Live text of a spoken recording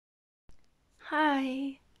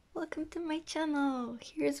Hi, welcome to my channel.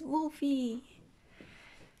 Here's Wolfie.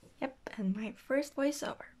 Yep, and my first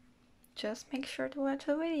voiceover. Just make sure to watch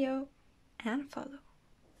the video and follow.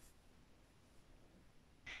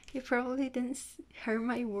 You probably didn't hear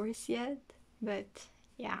my voice yet, but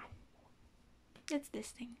yeah, it's this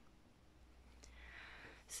thing.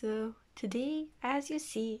 So today, as you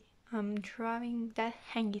see, I'm drawing that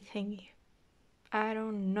hangy thingy. I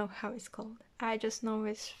don't know how it's called. I just know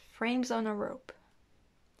it's frames on a rope.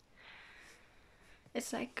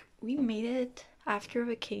 It's like we made it after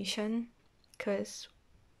vacation because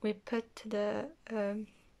we put the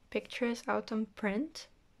pictures out on print,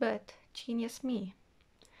 but genius me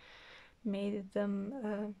made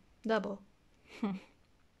them double.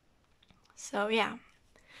 So yeah,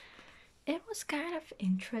 it was kind of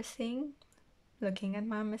interesting looking at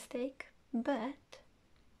my mistake, but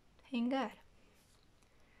thank God.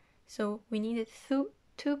 So we needed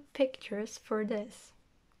two pictures for this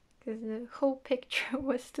because the whole picture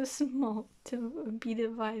was too small to be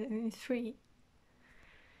divided in three.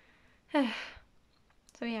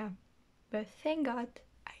 So yeah, but thank God,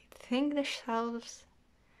 I think the shelves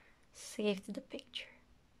saved the picture.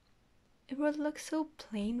 It would look so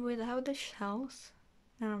plain without the shells,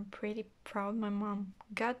 and I'm pretty proud my mom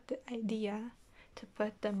got the idea to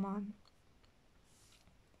put them on.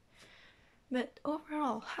 But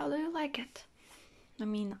overall, how do you like it? I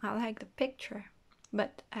mean, I like the picture,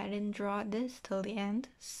 but I didn't draw this till the end,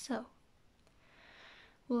 so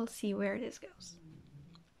we'll see where this goes.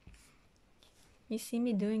 You see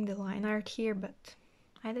me doing the line art here, but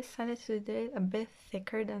I decided to do it a bit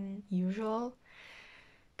thicker than usual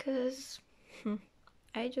because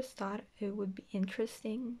I just thought it would be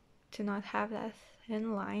interesting to not have that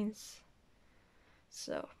thin lines.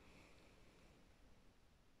 So,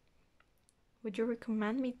 would you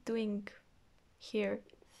recommend me doing here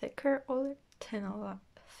thicker or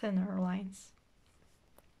thinner lines?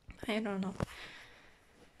 I don't know.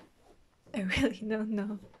 I really don't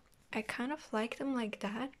know. I kind of like them like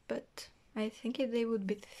that, but I think if they would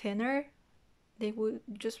be thinner, they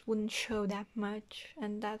wouldn't show that much,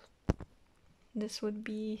 and that this would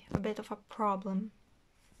be a bit of a problem.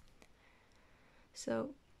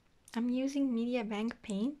 So I'm using Media Bank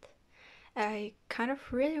Paint. I kind of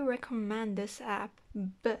really recommend this app,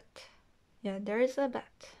 but yeah, there is a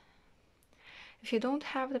but. If you don't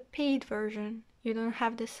have the paid version, you don't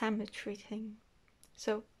have the symmetry thing.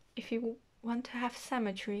 So if you want to have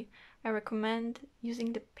symmetry, I recommend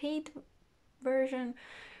using the paid version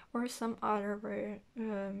or some other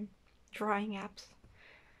drawing apps.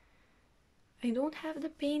 I don't have the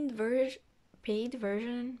paid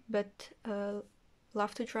version, but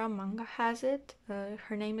Love to Draw Manga has it.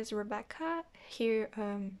 Her name is Rebecca. Here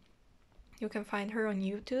you can find her on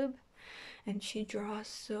YouTube, and she draws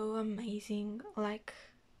so amazing. Like,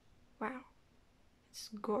 wow, it's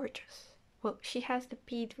gorgeous. Well, she has the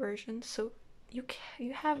paid version, so you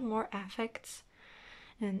have more effects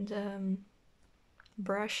and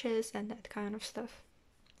brushes and that kind of stuff.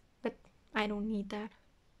 But I don't need that,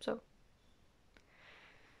 so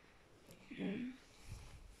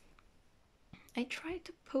I try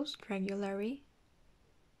to post regularly.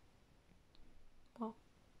 Well,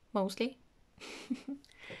 mostly.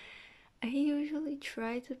 I usually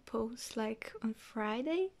try to post like on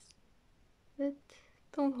Fridays, but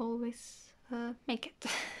don't always make it.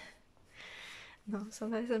 No,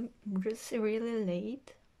 sometimes I'm just really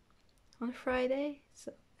late on Friday,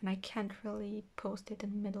 so and I can't really post it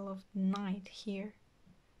in the middle of the night here,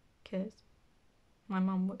 because my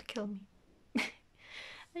mom would kill me.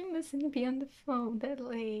 I mustn't be on the phone that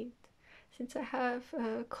late. Since I have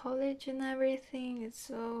college and everything, it's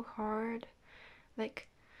so hard. Like,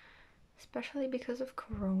 especially because of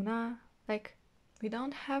Corona. Like, we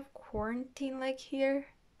don't have quarantine like here.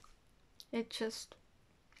 It's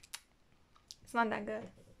not that good.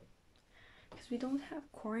 Because we don't have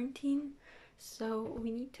quarantine, so we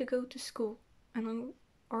need to go to school. And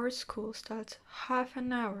our school starts half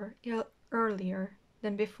an hour earlier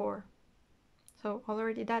than before. So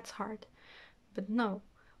already that's hard. But no,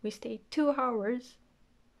 we stay 2 hours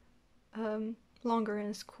longer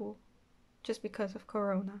in school just because of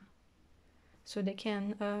Corona. So they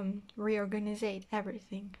can reorganize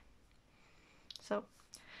everything. So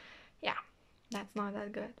yeah, that's not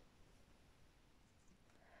that good.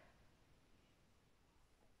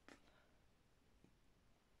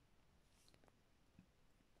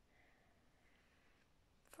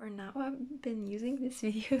 For now, I've been using this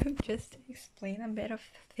video just to explain a bit of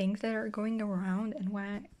things that are going around and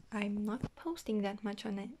why I'm not posting that much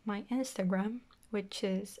on my Instagram, which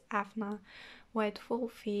is Afna White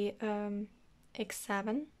Wolfie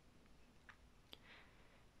X7.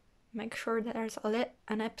 make sure that there's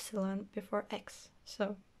an epsilon before X.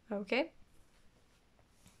 So, okay.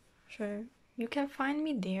 So, you can find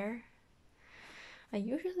me there. I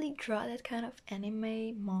usually draw that kind of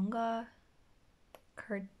anime, manga,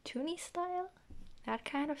 cartoony style, that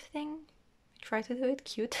kind of thing. I try to do it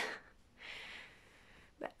cute,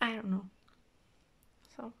 but I don't know.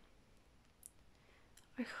 So,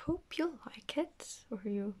 I hope you like it, or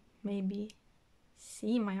you maybe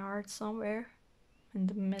see my art somewhere in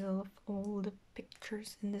the middle of all the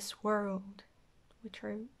pictures in this world, which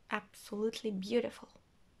are absolutely beautiful.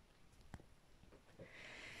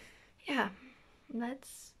 Yeah,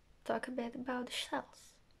 let's talk a bit about the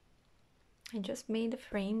shells. I just made the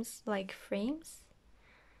frames like frames,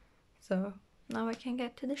 so now I can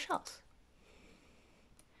get to the shells.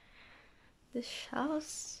 The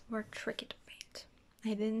shells were tricky to paint.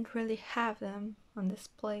 I didn't really have them on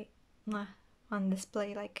display,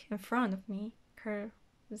 like in front of me,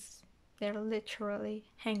 because they're literally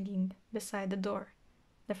hanging beside the door,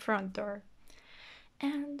 the front door.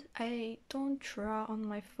 And I don't draw on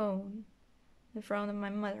my phone in front of my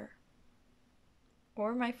mother,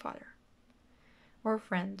 or my father, or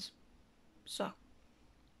friends. So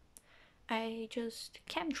I just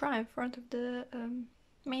can't draw in front of the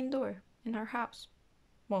main door in our house.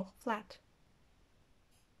 Well, flat.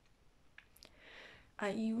 I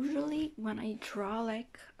usually, when I draw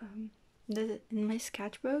like in my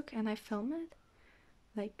sketchbook and I film it,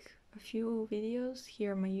 like a few videos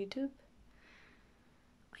here on my YouTube,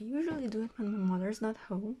 I usually do it when my mother's not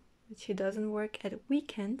home, but she doesn't work at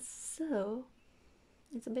weekends, so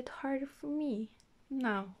it's a bit harder for me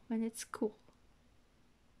now when it's school.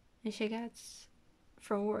 And she gets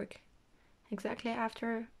from work exactly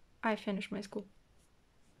after I finish my school.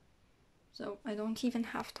 So I don't even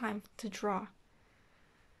have time to draw.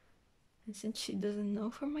 And since she doesn't know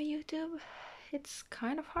from my YouTube, it's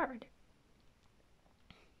kind of hard.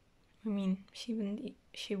 I mean, she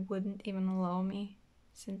wouldn't even allow me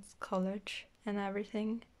since college and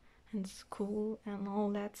everything, and school and all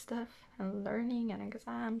that stuff, and learning and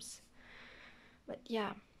exams. But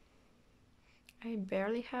yeah, I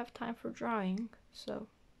barely have time for drawing, so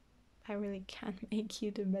I really can't make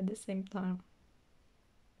YouTube at the same time.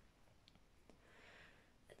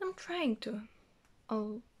 And I'm trying to.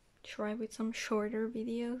 I'll try with some shorter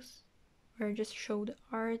videos where I just show the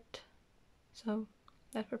art. So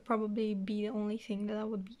that would probably be the only thing that I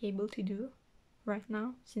would be able to do right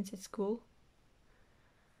now since it's school.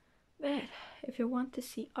 But if you want to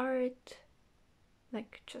see art,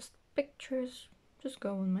 like just pictures, just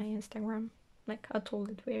go on my Instagram. Like I told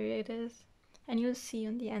it where it is, and you'll see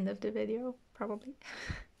on the end of the video probably.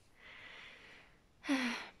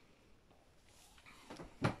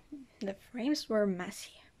 The frames were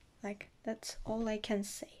messy, like that's all I can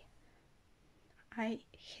say. I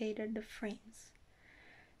hated the frames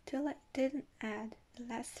till I didn't add the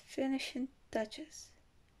last finishing touches.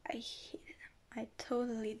 I hated them. I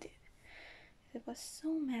totally did. It was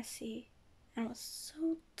so messy, and I was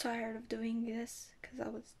so tired of doing this because I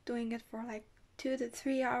was doing it for like 2 to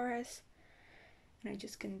 3 hours, and I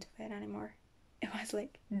just couldn't do it anymore. It was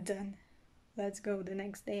like, done. Let's go the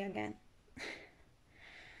next day again.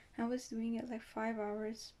 I was doing it like 5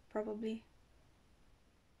 hours, probably.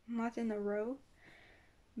 Not in a row,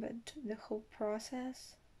 but the whole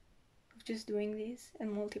process of just doing this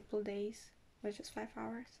in multiple days was just 5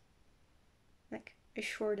 hours. Like, I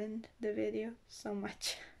shortened the video so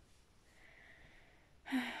much.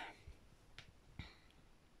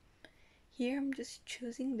 Here I'm just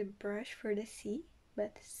choosing the brush for the sea,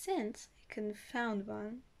 but since I couldn't find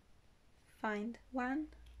one,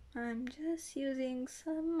 I'm just using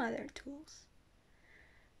some other tools.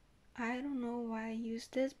 I don't know why I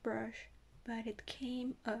used this brush, but it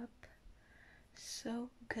came up so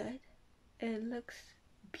good. It looks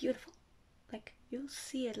beautiful. Like, you'll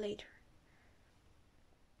see it later.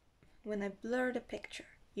 When I blur the picture,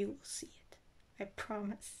 you will see it. I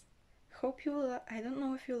promise. Hope you will. I don't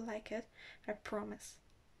know if you like it. I promise.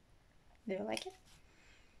 Do you like it?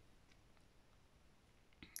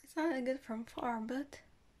 It's not that good from far, but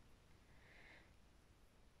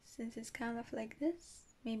since it's kind of like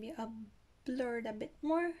this, maybe I'll blur it a bit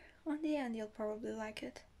more on the end. You'll probably like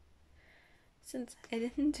it. Since I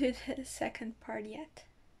didn't do the second part yet,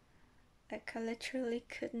 like I literally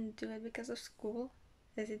couldn't do it because of school.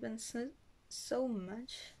 There's been so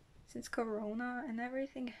much since Corona and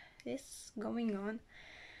everything is going on.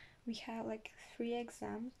 We have like 3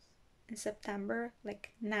 exams in September,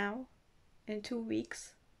 like now, in 2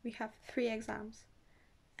 weeks. We have 3 exams,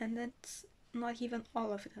 and that's not even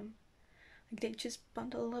all of them. Like they just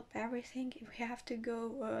bundle up everything. If we have to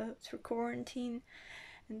go through quarantine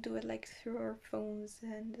and do it like through our phones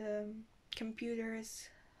and computers,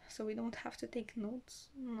 so we don't have to take notes.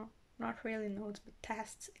 No, not really notes, but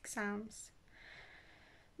tests, exams.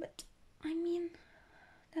 But I mean,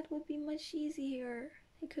 that would be much easier.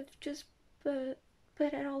 They could just put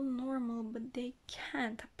it all normal, but they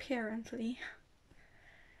can't apparently.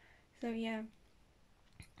 So yeah,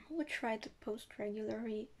 I will try to post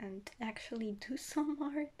regularly and actually do some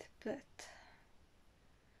art, but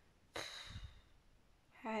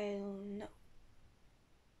I don't know.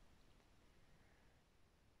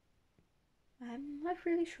 I'm not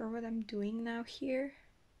really sure what I'm doing now here.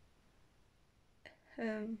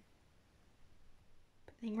 Putting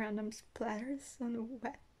random splatters on a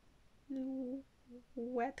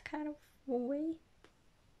wet kind of way.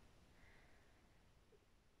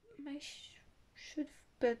 I should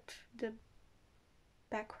put the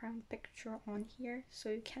background picture on here so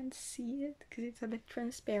you can't see it because it's a bit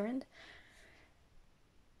transparent.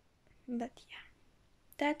 But yeah,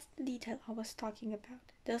 that's the detail I was talking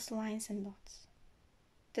about. Those lines and dots.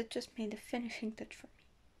 That just made the finishing touch for me.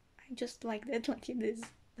 I just liked it like it is.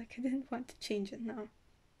 Like I didn't want to change it now.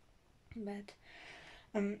 But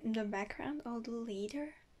the background I'll do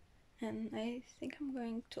later, and I think I'm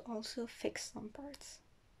going to also fix some parts.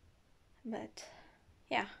 But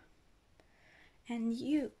yeah, and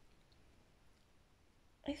you,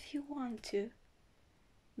 if you want to,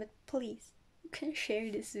 but please, you can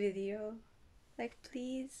share this video. Like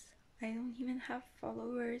please, I don't even have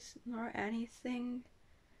followers nor anything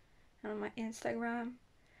on my Instagram.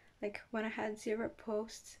 Like when I had 0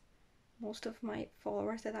 posts, most of my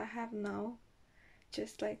followers that I have now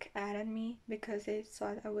just like added me because they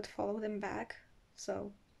thought I would follow them back.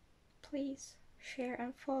 So please share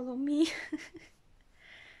and follow me.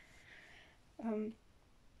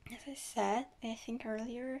 As I said, I think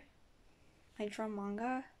earlier, I draw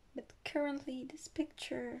manga, but currently this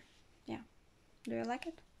picture, yeah, do you like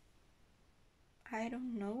it? I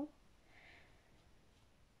don't know.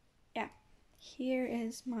 Yeah, here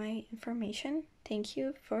is my information. Thank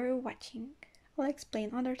you for watching. I'll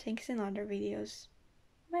explain other things in other videos.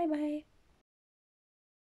 Bye bye.